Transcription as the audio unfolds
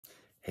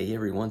Hey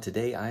everyone,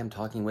 today I am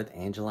talking with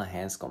Angela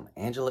Hanscomb.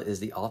 Angela is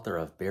the author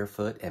of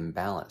Barefoot and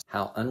Balanced,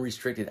 How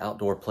Unrestricted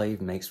Outdoor Play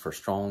Makes for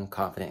Strong,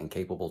 Confident, and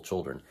Capable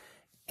Children.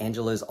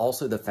 Angela is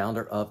also the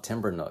founder of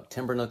TimberNook.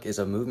 TimberNook is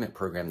a movement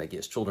program that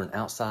gets children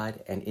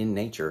outside and in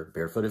nature,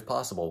 barefoot if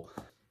possible.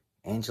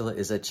 Angela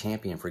is a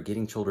champion for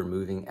getting children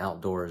moving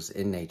outdoors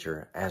in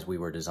nature as we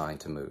were designed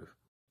to move.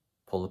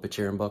 Pull up a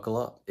chair and buckle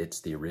up. It's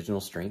the Original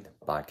Strength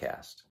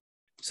BodCast.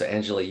 So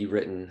Angela, you've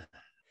written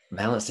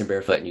Balanced and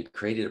Barefoot, and you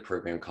created a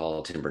program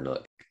called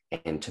TimberNook.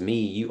 And to me,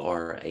 you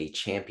are a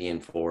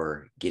champion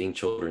for getting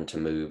children to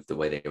move the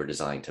way they were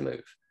designed to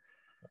move.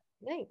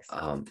 Thanks.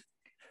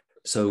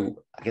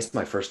 So I guess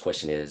my first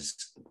question is,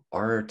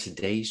 are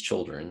today's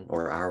children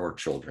or our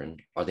children,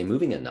 are they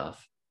moving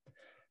enough?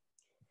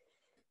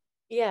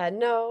 Yeah,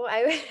 no,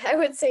 I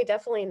would say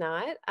definitely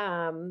not,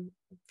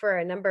 for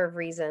a number of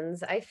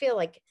reasons. I feel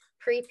like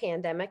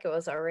pre-pandemic, it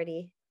was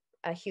already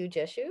a huge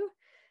issue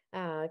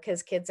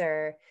because kids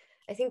are,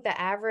 I think the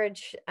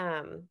average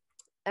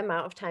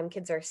amount of time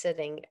kids are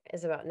sitting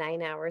is about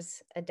 9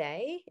 hours a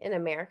day in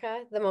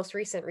America. The most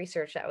recent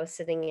research that I was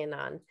sitting in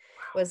on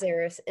was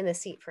they're in a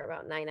seat for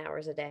about 9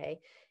 hours a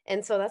day.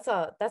 And so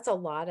that's a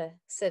lot of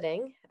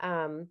sitting.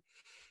 And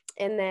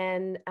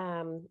then,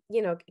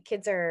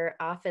 kids are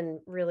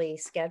often really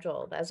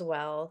scheduled as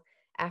well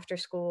after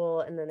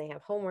school, and then they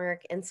have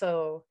homework. And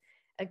so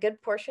a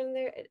good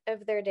portion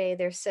of their day,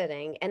 they're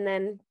sitting. And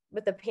then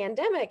with the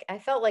pandemic, I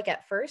felt like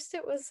at first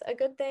it was a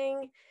good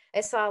thing.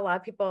 I saw a lot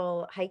of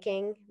people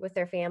hiking with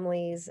their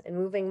families and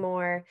moving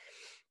more.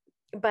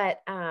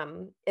 But,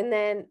 and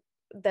then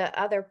the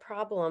other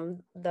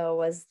problem though,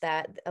 was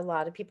that a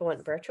lot of people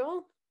went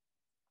virtual.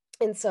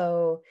 And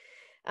so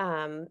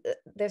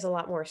there's a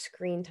lot more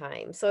screen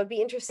time. So it'd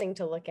be interesting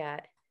to look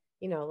at,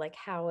 like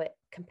how it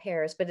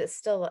compares, but it's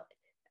still,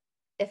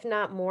 if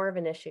not more of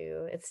an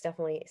issue, it's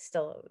definitely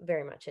still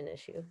very much an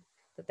issue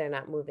that they're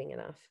not moving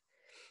enough.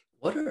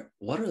 What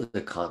are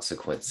the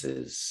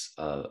consequences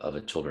of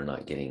a children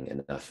not getting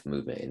enough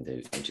movement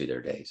into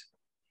their days?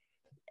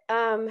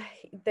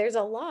 There's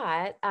a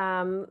lot.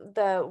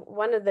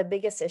 One of the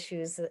biggest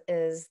issues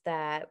is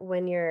that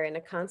when you're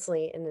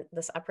constantly in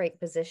this upright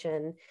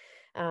position,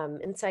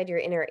 inside your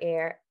inner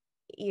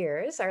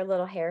ears are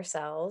little hair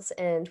cells,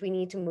 and we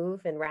need to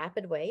move in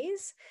rapid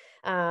ways.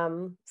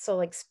 So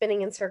like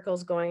spinning in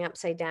circles, going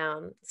upside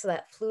down, so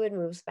that fluid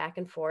moves back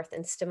and forth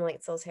and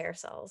stimulates those hair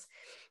cells.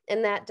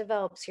 And that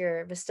develops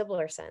your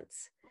vestibular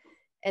sense.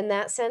 And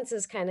that sense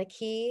is kind of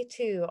key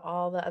to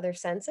all the other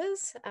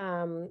senses.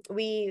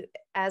 We,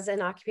 as an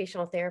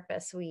occupational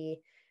therapist, we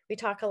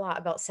talk a lot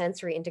about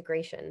sensory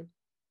integration.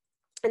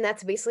 And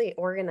that's basically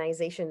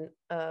organization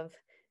of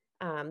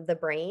the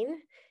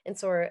brain. And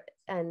so,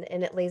 and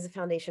it lays a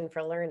foundation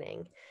for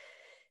learning.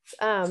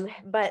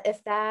 But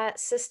if that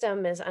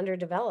system is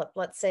underdeveloped,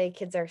 let's say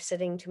kids are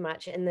sitting too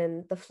much and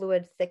then the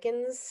fluid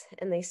thickens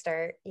and they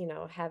start,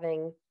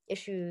 having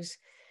issues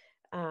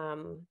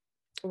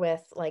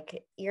with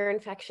like ear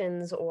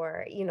infections,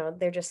 or,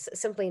 they're just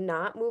simply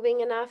not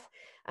moving enough,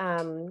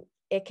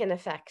 it can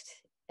affect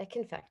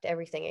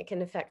everything. It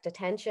can affect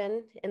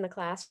attention in the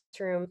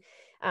classroom.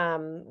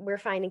 We're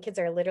finding kids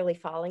are literally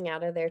falling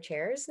out of their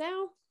chairs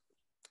now,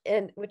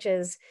 and which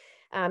is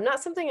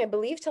not something I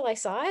believed till I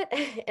saw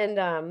it. And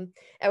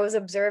I was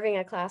observing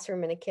a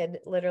classroom and a kid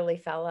literally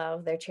fell out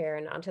of their chair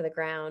and onto the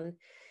ground.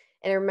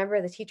 And I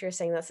remember the teacher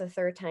saying, "That's the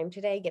third time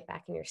today, get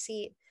back in your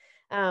seat."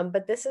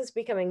 But this is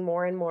becoming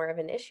more and more of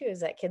an issue, is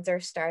that kids are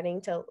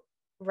starting to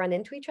run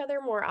into each other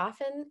more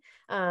often,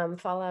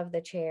 fall out of the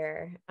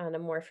chair on a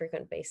more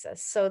frequent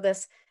basis. So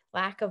this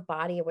lack of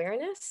body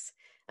awareness,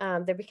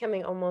 they're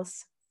becoming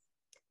almost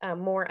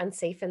more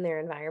unsafe in their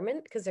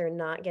environment because they're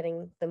not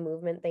getting the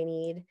movement they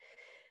need.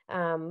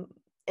 And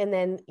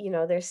then,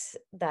 there's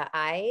the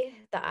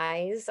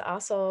eyes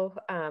also,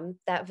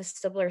 that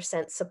vestibular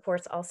sense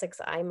supports all 6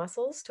 eye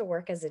muscles to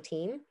work as a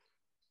team.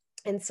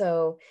 And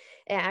so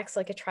it acts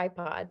like a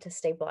tripod to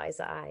stabilize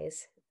the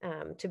eyes,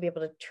 to be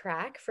able to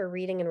track for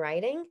reading and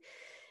writing.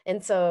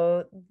 And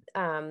so,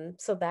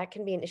 so that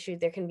can be an issue.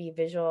 There can be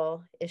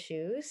visual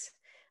issues.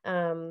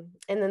 And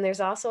then there's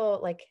also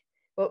like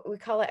what we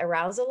call it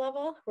arousal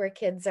level, where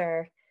kids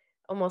are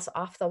almost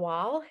off the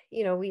wall.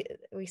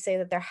 We say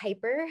that they're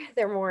hyper,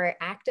 they're more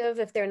active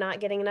if they're not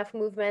getting enough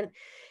movement.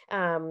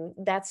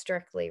 That's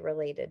directly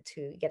related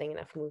to getting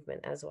enough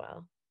movement as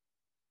well.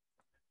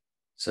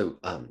 So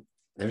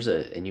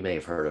and you may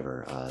have heard of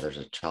her, there's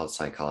a child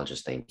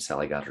psychologist named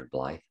Sally Goddard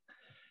Blythe.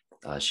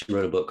 She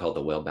wrote a book called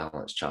The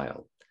Well-Balanced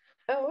Child.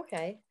 Oh,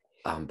 okay.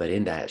 But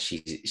in that,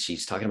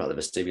 she's talking about the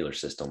vestibular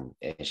system,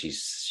 and she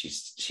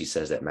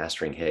says that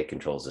mastering head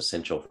control is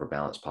essential for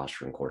balance,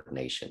 posture, and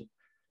coordination.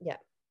 Yeah.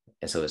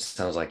 And so it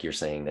sounds like you're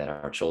saying that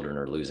our children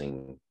are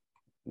losing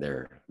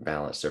their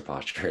balance, their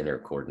posture, and their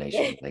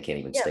coordination. They can't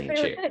even stay in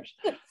chairs.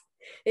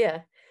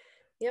 Yeah.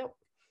 Yep.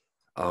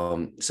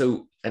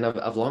 So, and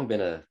I've long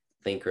been a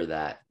thinker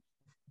that,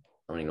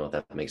 I don't even know if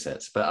that makes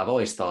sense, but I've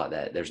always thought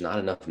that there's not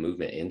enough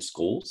movement in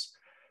schools.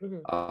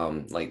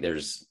 Like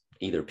there's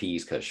either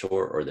PE's cut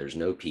short or there's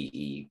no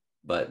PE,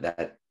 but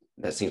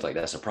that seems like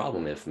that's a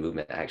problem if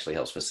movement actually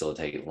helps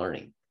facilitate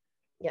learning.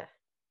 Yeah,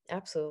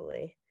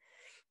 absolutely.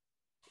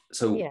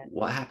 So Yeah.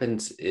 what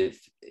happens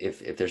if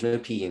there's no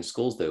PE in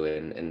schools though,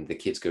 and the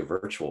kids go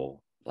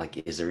virtual? Like,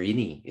 is there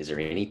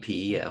any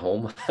PE at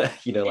home?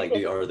 Like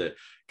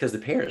because the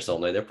parents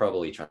don't know, they're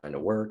probably trying to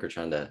work or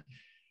trying to.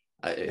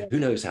 Yeah. Who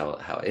knows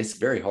how it's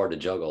very hard to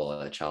juggle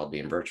a child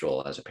being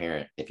virtual as a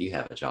parent if you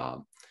have a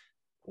job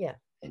Yeah.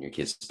 and your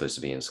kid's supposed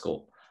to be in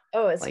school.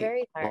 Oh, it's Like,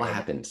 very what hard.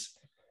 happens?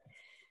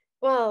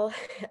 Well,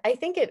 I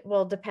think it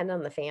will depend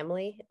on the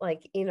family,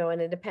 like,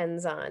 and it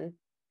depends on,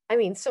 I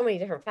mean, so many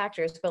different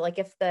factors, but like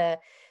if the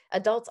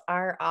adults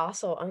are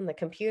also on the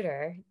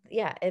computer,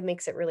 yeah, it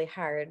makes it really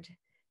hard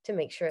to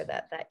make sure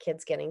that that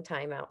kid's getting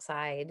time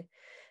outside.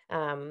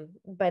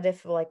 But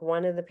if like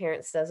one of the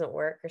parents doesn't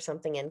work or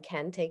something and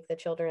can take the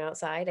children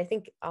outside, I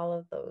think all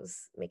of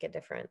those make a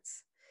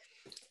difference.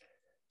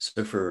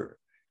 So for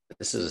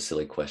this is a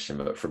silly question,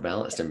 but for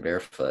balanced and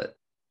barefoot,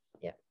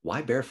 Yeah.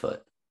 why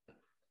barefoot?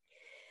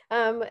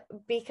 Um,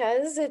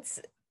 because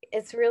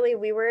it's really,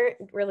 we weren't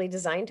really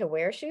designed to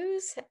wear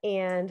shoes,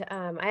 and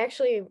I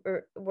actually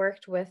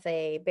worked with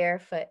a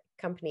barefoot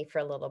company for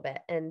a little bit,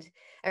 and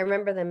I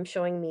remember them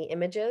showing me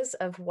images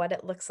of what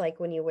it looks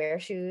like when you wear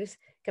shoes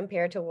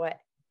compared to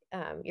what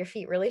your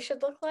feet really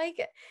should look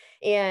like,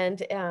 and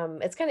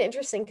it's kind of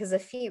interesting because the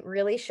feet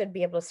really should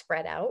be able to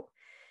spread out,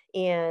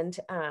 and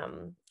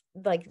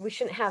like we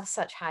shouldn't have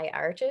such high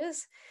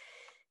arches,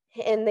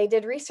 and they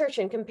did research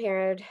and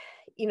compared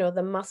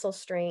the muscle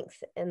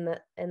strength in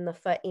the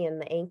foot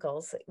and the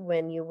ankles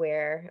when you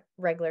wear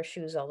regular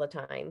shoes all the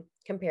time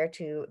compared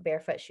to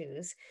barefoot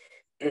shoes.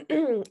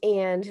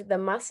 And the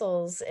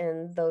muscles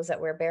in those that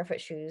wear barefoot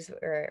shoes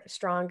are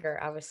stronger,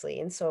 obviously,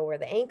 and so were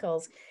the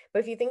ankles. But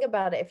if you think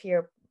about it, if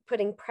you're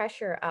putting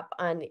pressure up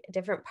on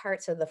different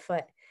parts of the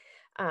foot,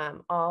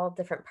 all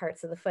different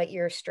parts of the foot,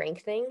 you're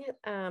strengthening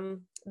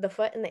the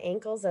foot and the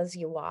ankles as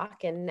you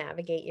walk and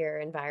navigate your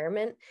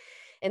environment.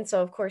 And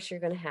so, of course, you're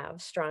going to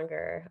have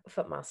stronger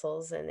foot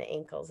muscles and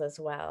ankles as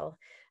well.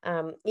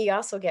 You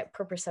also get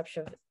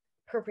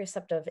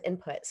proprioceptive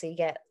input. So you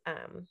get,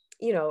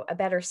 a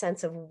better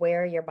sense of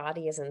where your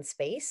body is in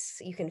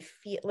space. You can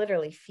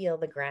literally feel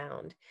the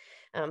ground.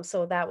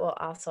 So that will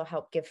also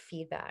help give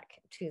feedback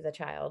to the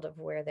child of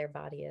where their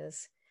body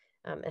is,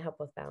 and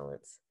help with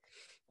balance.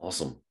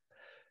 Awesome.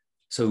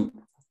 So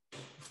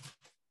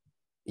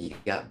you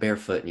got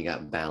barefoot and you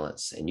got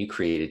balance, and you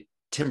created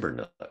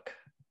TimberNook.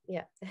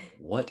 Yeah.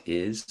 What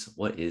is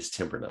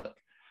TimberNook?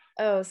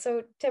 Oh,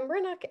 so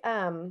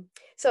TimberNook,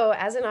 so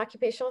as an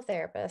occupational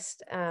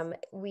therapist,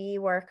 we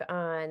work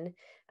on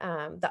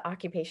the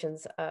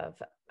occupations of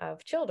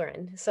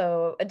children.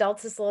 So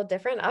adults is a little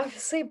different,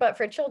 obviously, but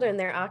for children,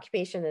 their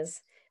occupation is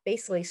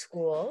basically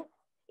school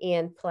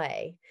and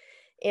play.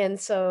 And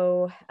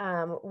so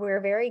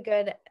we're very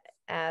good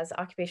as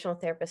occupational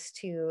therapists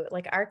to,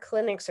 like, our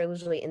clinics are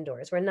usually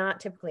indoors. We're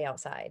not typically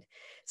outside.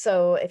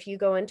 So if you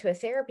go into a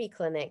therapy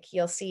clinic,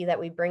 you'll see that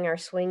we bring our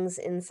swings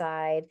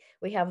inside.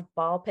 We have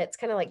ball pits,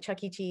 kind of like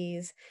Chuck E.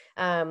 Cheese.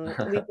 We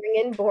bring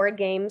in board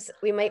games.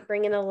 We might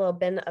bring in a little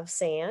bin of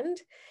sand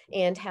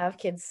and have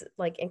kids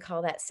like and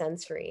call that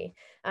sensory.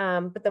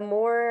 But the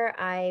more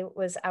I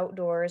was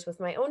outdoors with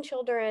my own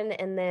children,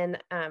 and then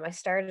I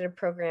started a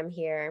program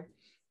here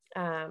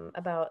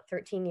about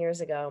 13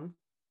 years ago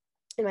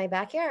in my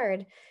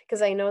backyard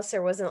because I noticed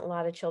there wasn't a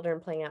lot of children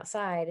playing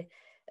outside.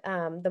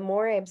 The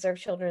more I observed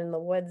children in the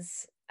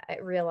woods, I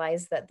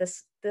realized that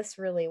this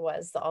really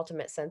was the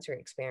ultimate sensory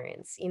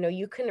experience.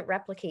 You couldn't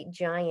replicate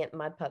giant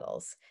mud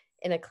puddles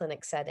in a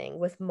clinic setting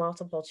with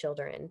multiple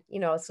children.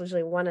 It's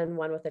usually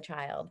one-on-one with a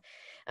child.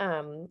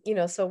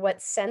 So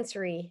what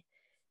sensory,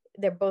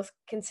 they're both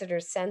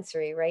considered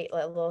sensory, right?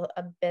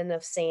 A bin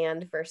of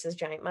sand versus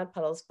giant mud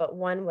puddles, but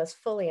one was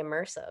fully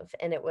immersive,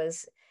 and it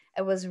was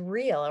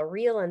real, a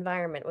real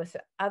environment with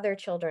other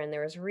children.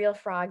 There was real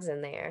frogs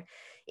in there,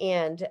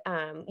 and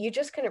you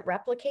just couldn't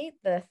replicate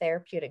the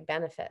therapeutic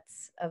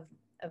benefits of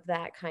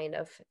that kind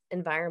of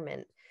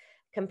environment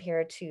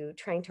compared to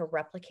trying to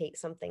replicate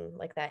something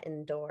like that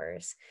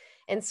indoors.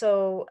 And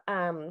so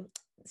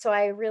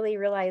I really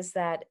realized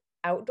that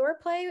outdoor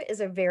play is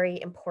a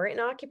very important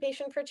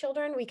occupation for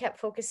children. We kept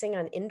focusing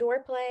on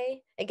indoor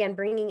play, again,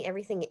 bringing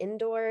everything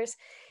indoors.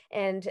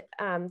 And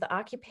the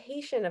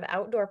occupation of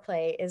outdoor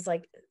play is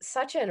like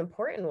such an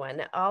important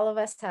one. All of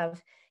us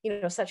have,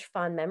 such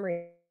fond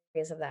memories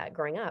of that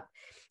growing up.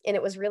 And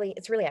it's really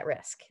at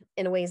risk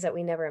in ways that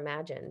we never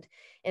imagined.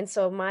 And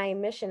so my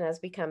mission has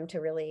become to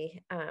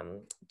really,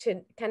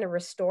 to kind of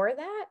restore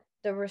that,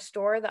 to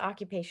restore the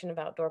occupation of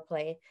outdoor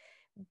play,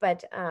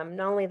 but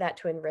not only that,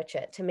 to enrich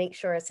it, to make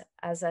sure it's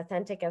as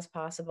authentic as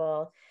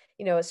possible.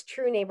 It's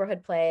true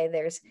neighborhood play.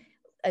 There's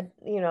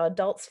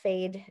adults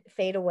fade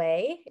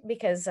away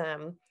because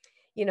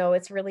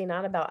it's really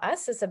not about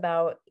us. It's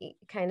about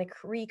kind of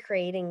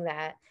recreating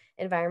that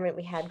environment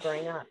we had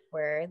growing up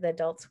where the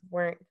adults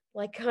weren't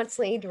like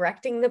constantly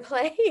directing the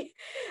play.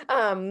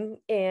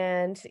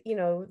 And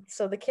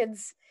so the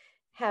kids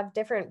have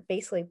different,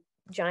 basically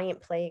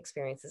giant play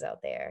experiences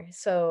out there.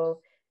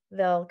 So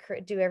they'll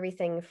do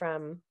everything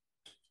from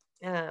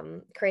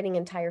creating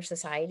entire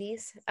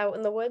societies out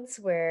in the woods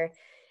where,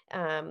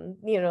 Like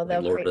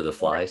they'll Lord create of the forts.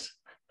 Flies.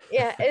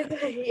 Yeah,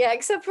 yeah,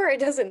 except for it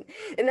doesn't,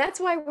 and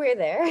that's why we're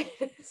there.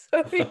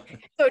 So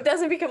it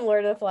doesn't become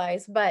Lord of the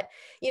Flies, but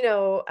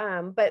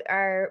but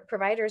our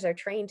providers are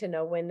trained to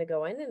know when to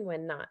go in and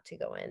when not to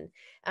go in,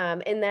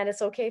 and that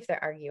it's okay if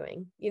they're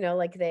arguing.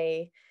 Like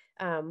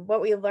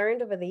what we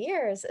learned over the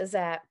years is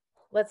that,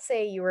 let's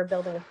say you were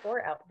building a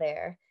fort out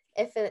there,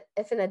 if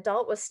an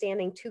adult was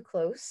standing too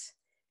close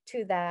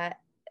to that,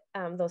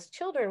 those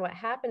children, what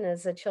happened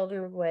is the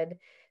children would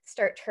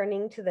start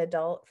turning to the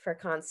adult for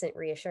constant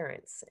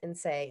reassurance and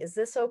say, is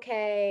this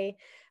okay?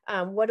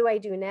 What do I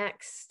do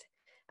next?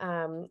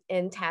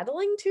 And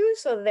tattling too.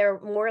 So they're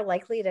more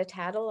likely to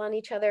tattle on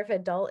each other if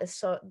adult is,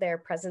 so their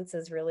presence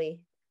is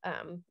really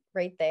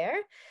right there.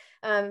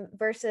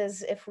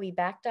 Versus if we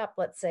backed up,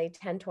 let's say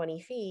 10,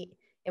 20 feet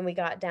and we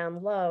got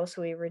down low.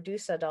 So we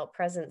reduce adult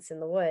presence in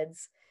the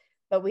woods,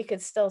 but we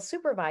could still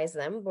supervise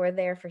them. We're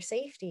there for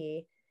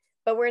safety,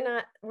 but we're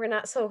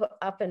not so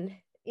up and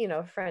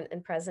front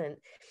and present.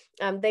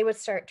 They would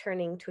start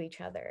turning to each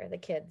other, the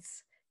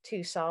kids,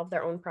 to solve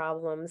their own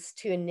problems,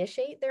 to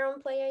initiate their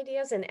own play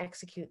ideas and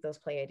execute those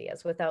play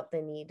ideas without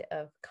the need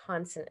of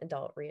constant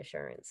adult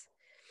reassurance.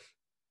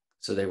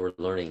 So they were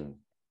learning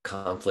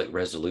conflict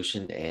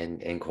resolution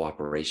and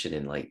cooperation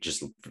and like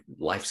just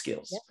life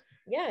skills.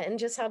 Yeah, and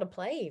just how to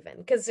play, even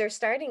because they're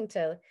starting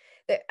to.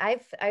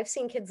 I've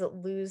seen kids that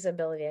lose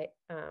ability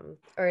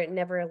or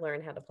never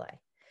learn how to play,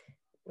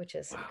 which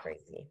is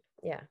crazy.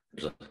 Yeah,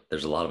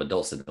 there's a lot of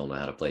adults that don't know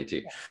how to play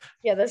too.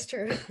 Yeah, that's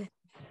true.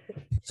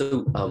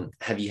 So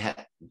have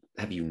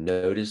you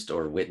noticed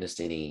or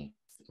witnessed any,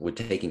 with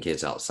taking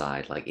kids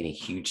outside, like any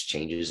huge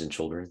changes in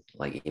children,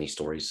 like any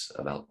stories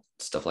about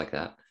stuff like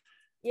that?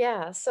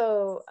 Yeah,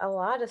 so a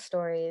lot of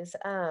stories.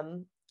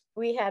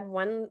 We had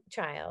one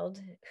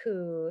child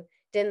who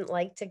didn't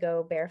like to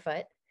go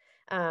barefoot,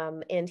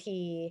 and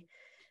he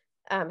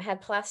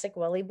had plastic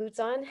welly boots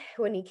on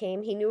when he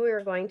came. He knew we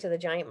were going to the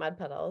giant mud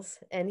puddles,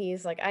 and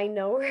he's like, I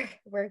know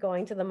we're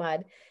going to the mud.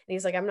 And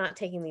he's like, I'm not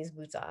taking these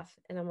boots off.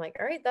 And I'm like,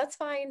 all right, that's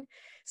fine.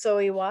 So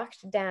we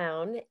walked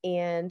down,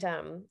 and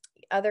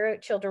other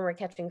children were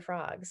catching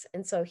frogs.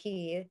 And so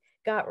he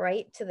got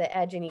right to the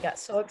edge, and he got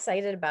so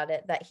excited about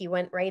it that he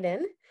went right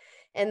in.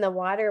 And the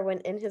water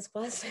went in his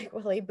plastic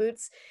welly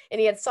boots, and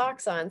he had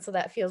socks on. So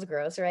that feels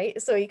gross, right?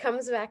 So he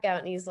comes back out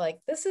and he's like,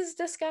 this is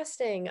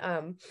disgusting.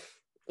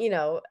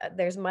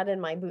 There's mud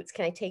in my boots.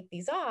 Can I take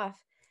these off?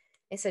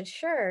 I said,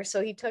 sure.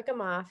 So he took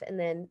them off, and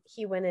then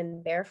he went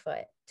in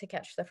barefoot to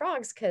catch the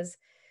frogs because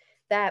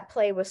that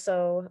play was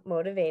so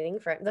motivating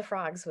for the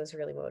frogs, was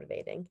really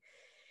motivating.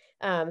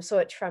 So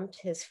it trumped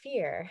his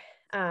fear.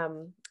 I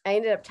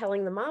ended up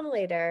telling the mom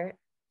later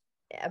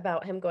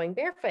about him going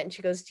barefoot, and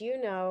she goes, do you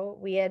know,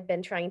 we had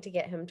been trying to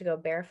get him to go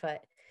barefoot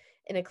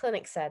in a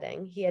clinic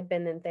setting. He had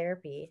been in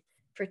therapy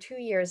for 2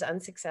 years,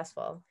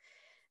 unsuccessful.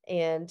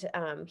 And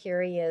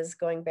here he is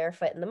going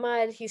barefoot in the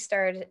mud.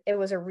 It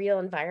was a real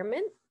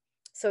environment.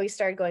 So he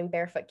started going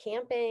barefoot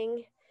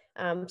camping.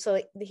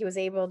 So he was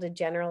able to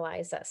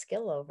generalize that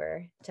skill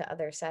over to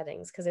other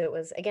settings because it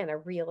was, again, a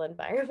real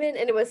environment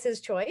and it was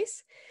his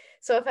choice.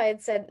 So if I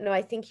had said, no,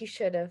 I think you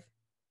should have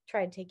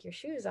tried to take your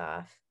shoes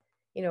off,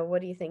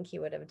 what do you think he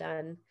would have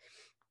done?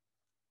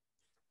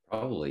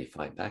 Probably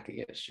fight back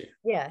against you.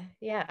 Yeah,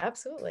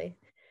 absolutely.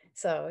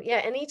 So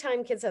yeah,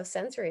 anytime kids have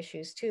sensory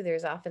issues too,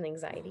 there's often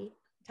anxiety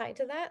tied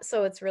to that.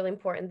 So it's really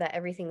important that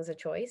everything's a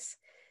choice.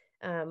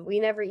 We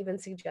never even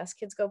suggest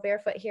kids go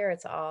barefoot here.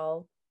 It's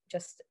all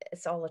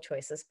a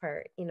choice as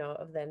part,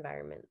 of the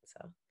environment.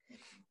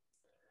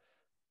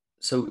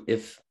 So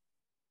if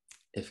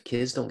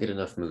kids don't get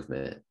enough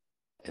movement,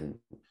 and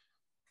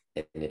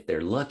if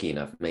they're lucky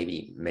enough,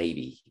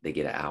 maybe they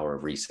get an hour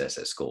of recess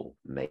at school,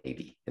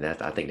 maybe, and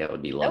I think that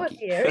would be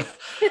lucky.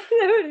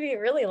 That would be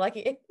really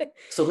lucky.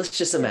 So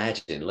let's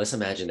imagine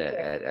that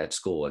at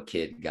school a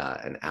kid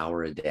got an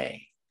hour a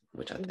day,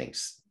 which I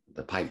think's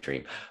the pipe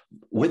dream.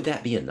 Would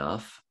that be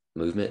enough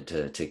movement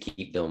to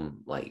keep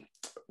them like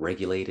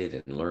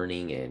regulated and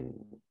learning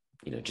and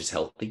just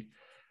healthy?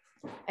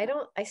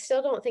 I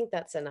still don't think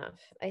that's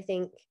enough. I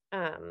think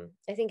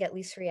at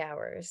least 3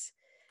 hours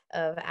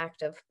of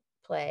active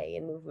play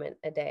and movement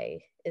a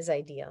day is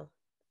ideal,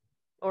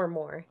 or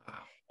more. Wow.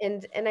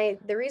 And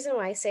the reason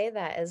why I say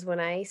that is when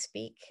I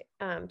speak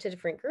to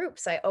different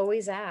groups, I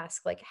always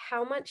ask, like,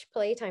 how much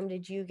playtime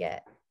did you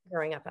get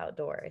growing up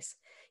outdoors?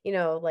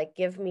 Like,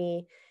 give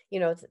me,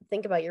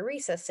 think about your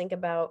recess, think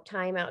about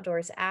time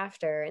outdoors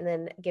after, and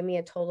then give me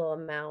a total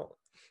amount.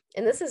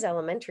 And this is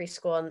elementary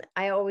school, and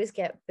I always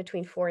get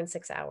between 4 and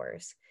 6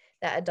 hours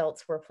that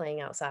adults were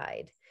playing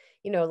outside.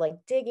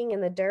 Like digging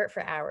in the dirt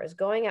for hours,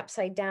 going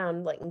upside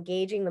down, like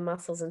engaging the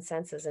muscles and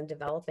senses and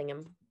developing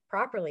them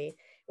properly. It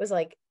was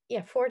like,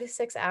 yeah, 4 to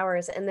 6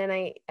 hours. And then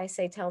I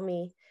say, tell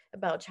me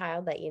about a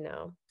child that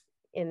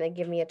and they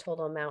give me a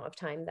total amount of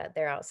time that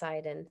they're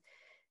outside. And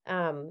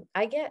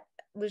I get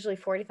usually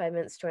 45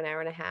 minutes to an hour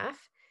and a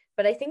half,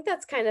 but I think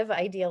that's kind of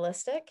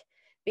idealistic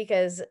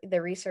because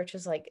the research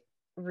is like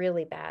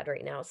really bad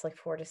right now. It's like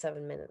 4 to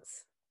 7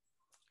 minutes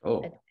a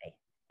Oh, day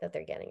that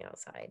they're getting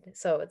outside.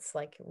 So it's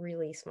like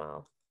really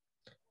small.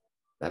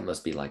 that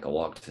must be like a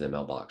walk to the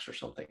mailbox or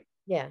something.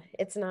 Yeah,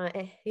 it's not,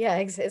 yeah,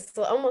 it's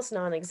almost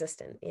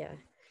non-existent. Yeah.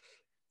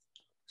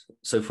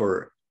 So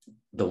for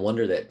the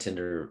wonder that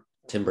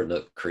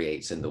TimberNook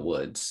creates in the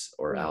woods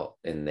or Mm. out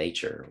in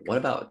nature, what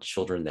about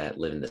children that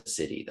live in the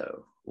city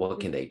though? What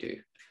Mm. can they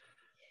do?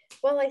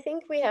 Well, I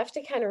think we have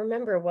to kind of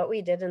remember what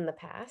we did in the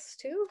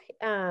past too,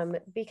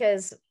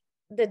 because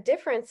the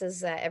difference is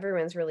that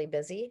everyone's really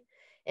busy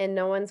and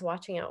no one's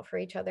watching out for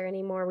each other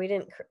anymore. We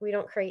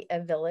don't create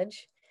a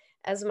village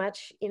as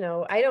much.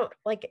 I don't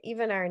like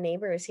even our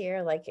neighbors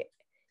here. Like,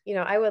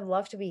 I would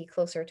love to be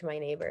closer to my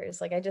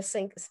neighbors. Like, I just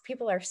think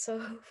people are so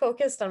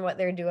focused on what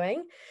they're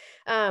doing.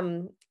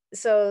 Um,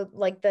 so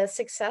like the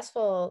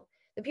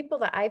people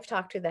that I've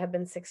talked to that have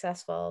been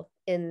successful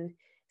in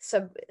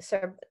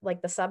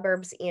like the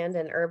suburbs and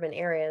in urban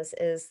areas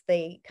is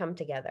they come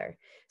together.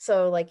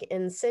 So like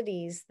in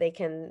cities,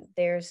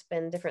 there's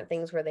been different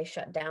things where they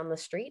shut down the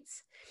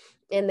streets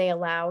and they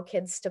allow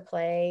kids to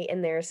play,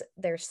 and there's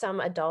some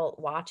adult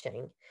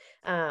watching.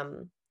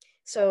 um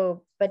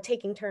but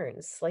taking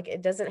turns, like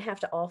it doesn't have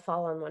to all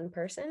fall on one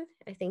person.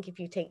 I think if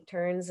you take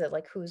turns at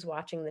like who's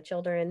watching the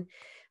children.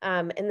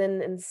 And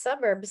then in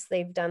suburbs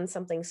they've done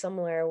something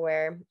similar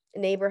where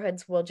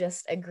neighborhoods will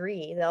just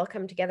agree, they'll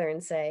come together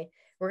and say,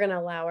 we're going to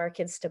allow our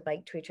kids to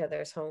bike to each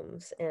other's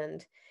homes,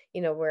 and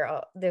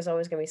there's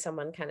always going to be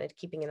someone kind of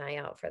keeping an eye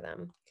out for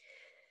them.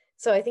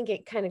 So I think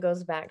it kind of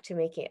goes back to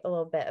making it a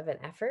little bit of an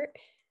effort,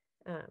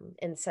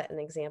 and set an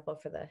example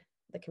for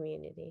the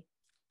community.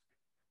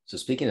 So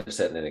speaking of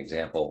setting an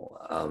example,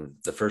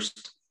 the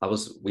first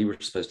we were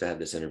supposed to have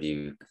this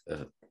interview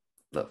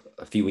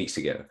a few weeks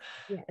ago,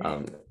 Yeah.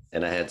 um,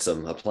 and I had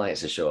some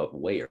appliances show up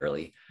way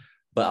early.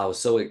 But I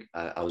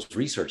was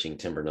researching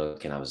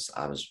TimberNook, and I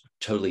was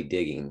totally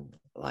digging,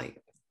 like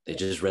it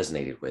Yeah. just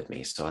resonated with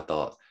me. So I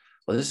thought,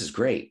 well, this is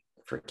great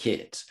for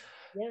kids.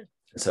 Yeah.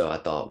 So I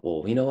thought,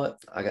 well, you know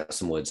what? I got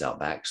some woods out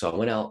back. So I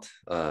went out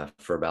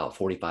for about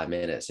 45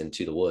 minutes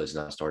into the woods,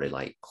 and I started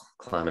like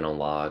climbing on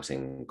logs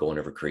and going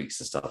over creeks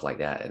and stuff like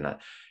that. And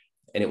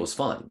it was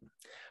fun.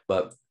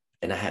 But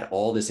and I had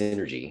all this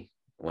energy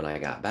when I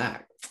got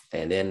back.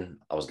 And then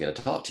I was going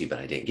to talk to you, but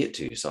I didn't get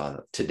to.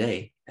 So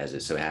today, as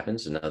it so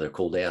happens, another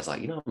cool day, I was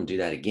like, I'm going to do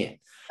that again.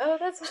 Oh,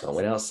 that's So I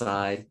went awesome.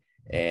 outside,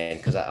 and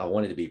because I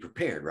wanted to be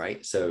prepared,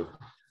 right? So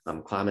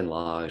I'm climbing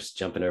logs,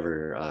 jumping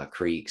over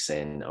creeks,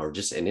 and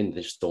then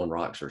just throwing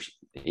rocks or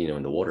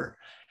in the water.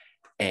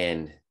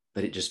 And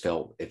but it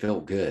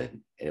felt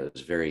good, and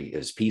it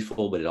was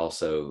peaceful, but it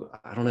also,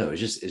 I don't know,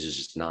 it's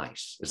just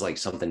nice. It's like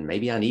something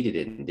maybe I needed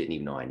it and didn't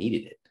even know I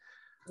needed it.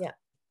 Yeah.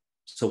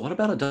 So what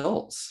about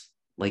adults?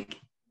 Like,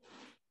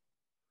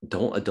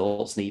 don't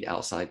adults need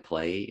outside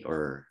play,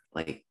 or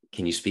like,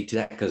 can you speak to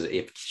that? Because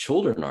if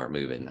children aren't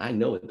moving, I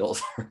know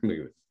adults aren't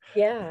moving.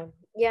 Yeah.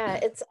 Yeah,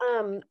 it's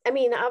I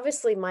mean,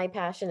 obviously my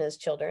passion is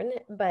children,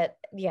 but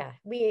yeah,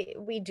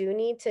 we do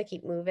need to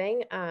keep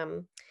moving.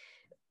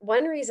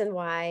 One reason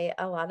why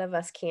a lot of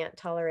us can't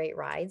tolerate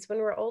rides when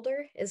we're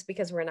older is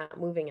because we're not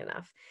moving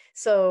enough.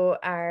 So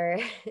our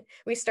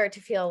we start to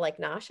feel like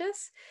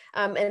nauseous,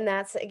 and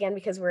that's again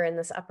because we're in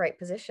this upright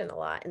position a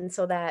lot, and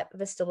so that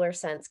vestibular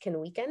sense can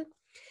weaken.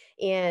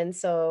 And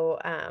so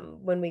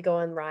when we go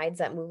on rides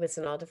that move us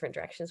in all different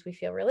directions, we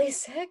feel really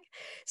sick.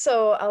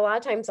 So a lot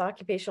of times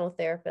occupational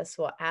therapists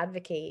will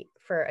advocate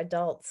for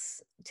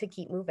adults to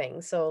keep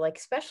moving. So like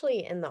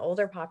especially in the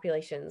older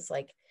populations,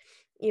 like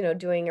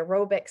doing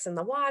aerobics in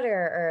the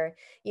water,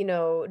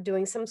 or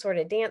doing some sort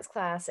of dance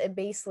class, it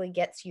basically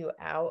gets you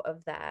out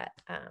of that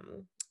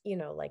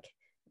like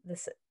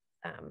this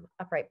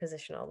upright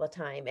position all the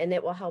time, and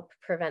it will help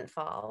prevent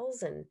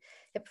falls and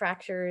hip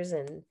fractures,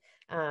 and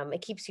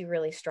it keeps you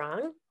really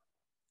strong.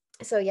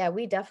 So yeah,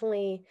 we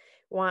definitely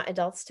want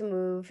adults to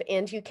move,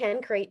 and you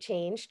can create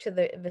change to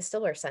the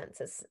vestibular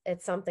sense.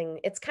 It's something,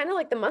 it's kind of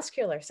like the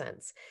muscular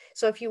sense.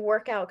 So if you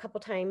work out a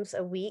couple times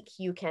a week,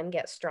 you can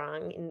get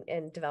strong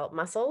and develop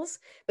muscles,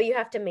 but you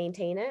have to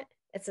maintain it.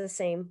 It's the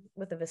same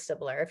with the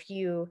vestibular. If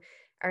you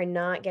are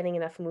not getting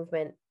enough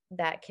movement,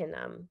 that can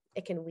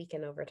it can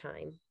weaken over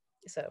time.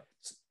 So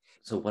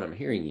So what I'm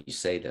hearing you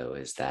say though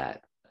is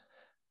that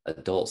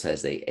adults,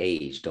 as they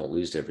age, don't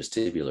lose their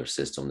vestibular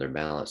system, their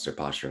balance, their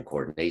posture, and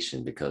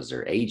coordination because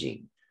they're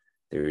aging.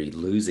 They're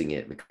losing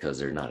it because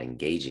they're not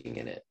engaging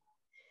in it.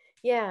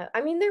 yeah,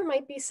 I mean, there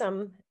might be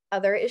some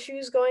other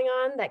issues going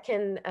on that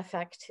can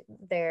affect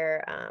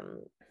their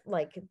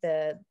like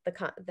the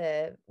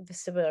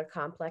vestibular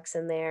complex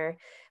in there,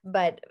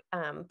 but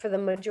for the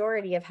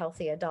majority of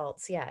healthy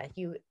adults, yeah,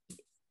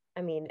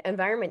 I mean,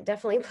 environment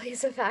definitely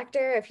plays a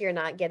factor if you're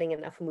not getting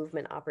enough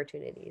movement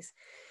opportunities.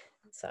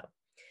 So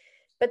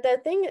but the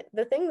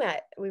thing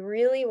that we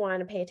really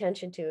want to pay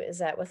attention to is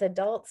that with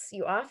adults,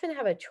 you often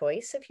have a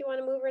choice if you want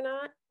to move or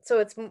not. So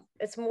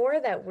it's more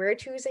that we're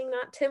choosing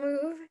not to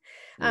move,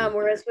 Mm.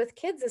 whereas with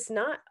kids, it's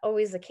not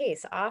always the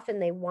case. Often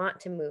they want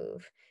to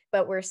move,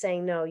 but we're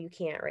saying, no, you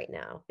can't right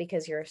now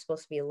because you're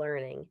supposed to be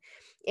learning.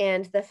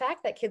 And the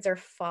fact that kids are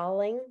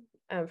falling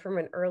from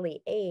an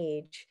early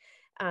age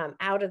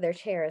out of their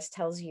chairs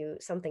tells you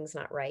something's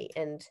not right.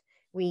 And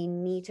we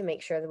need to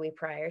make sure that we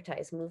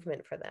prioritize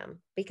movement for them,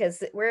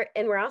 because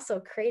we're also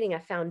creating a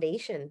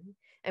foundation.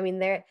 I mean,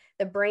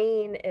 the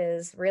brain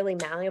is really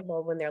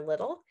malleable when they're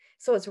little.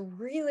 So it's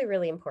really,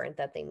 really important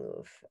that they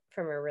move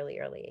from a really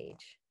early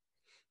age.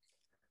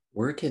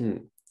 Where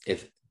can,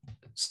 if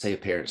say a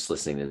parent's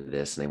listening to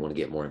this and they want to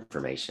get more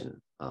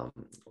information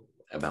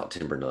about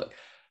TimberNook,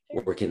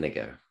 Sure. where can they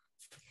go?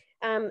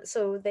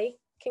 So they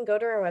can go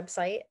to our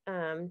website,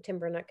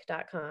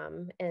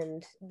 TimberNook.com,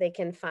 and they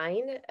can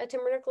find a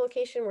TimberNook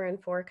location. We're in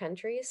 4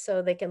 countries,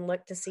 so they can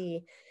look to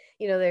see,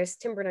 there's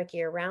TimberNook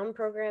year-round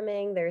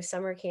programming, there's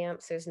summer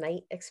camps, there's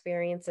night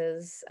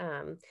experiences,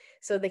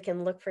 so they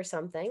can look for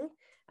something.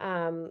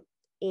 And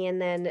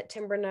then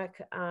TimberNook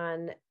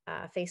on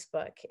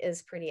Facebook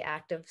is pretty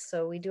active,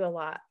 so we do a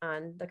lot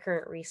on the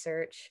current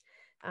research,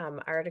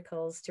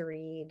 articles to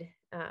read,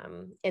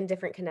 and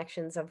different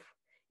connections of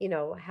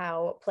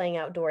how playing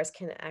outdoors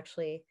can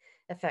actually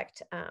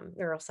affect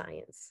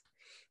neuroscience.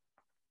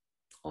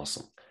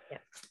 Awesome. Yeah.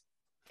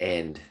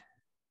 And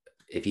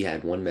if you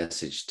had one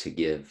message to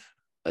give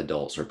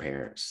adults or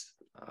parents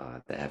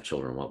that have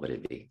children, what would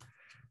it be?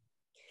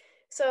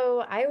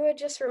 So I would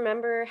just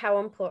remember how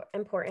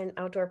important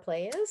outdoor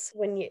play is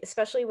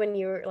especially when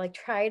you're like,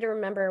 try to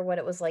remember what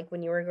it was like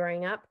when you were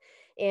growing up,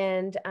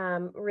 and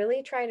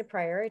really try to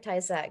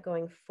prioritize that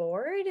going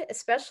forward,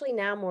 especially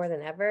now more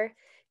than ever,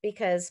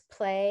 because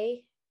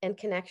play and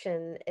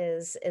connection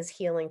is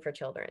healing for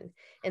children.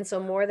 And so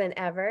more than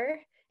ever,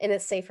 and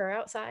it's safer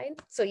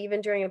outside. So even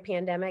during a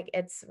pandemic,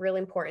 it's really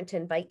important to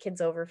invite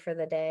kids over for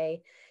the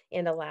day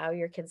and allow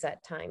your kids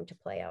that time to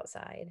play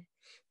outside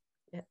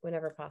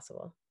whenever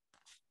possible.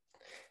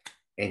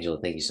 Angela,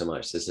 thank you so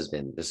much. This has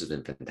been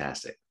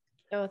fantastic.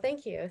 Oh,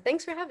 thank you.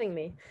 Thanks for having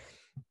me.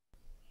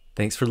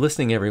 Thanks for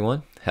listening,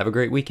 everyone. Have a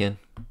great weekend.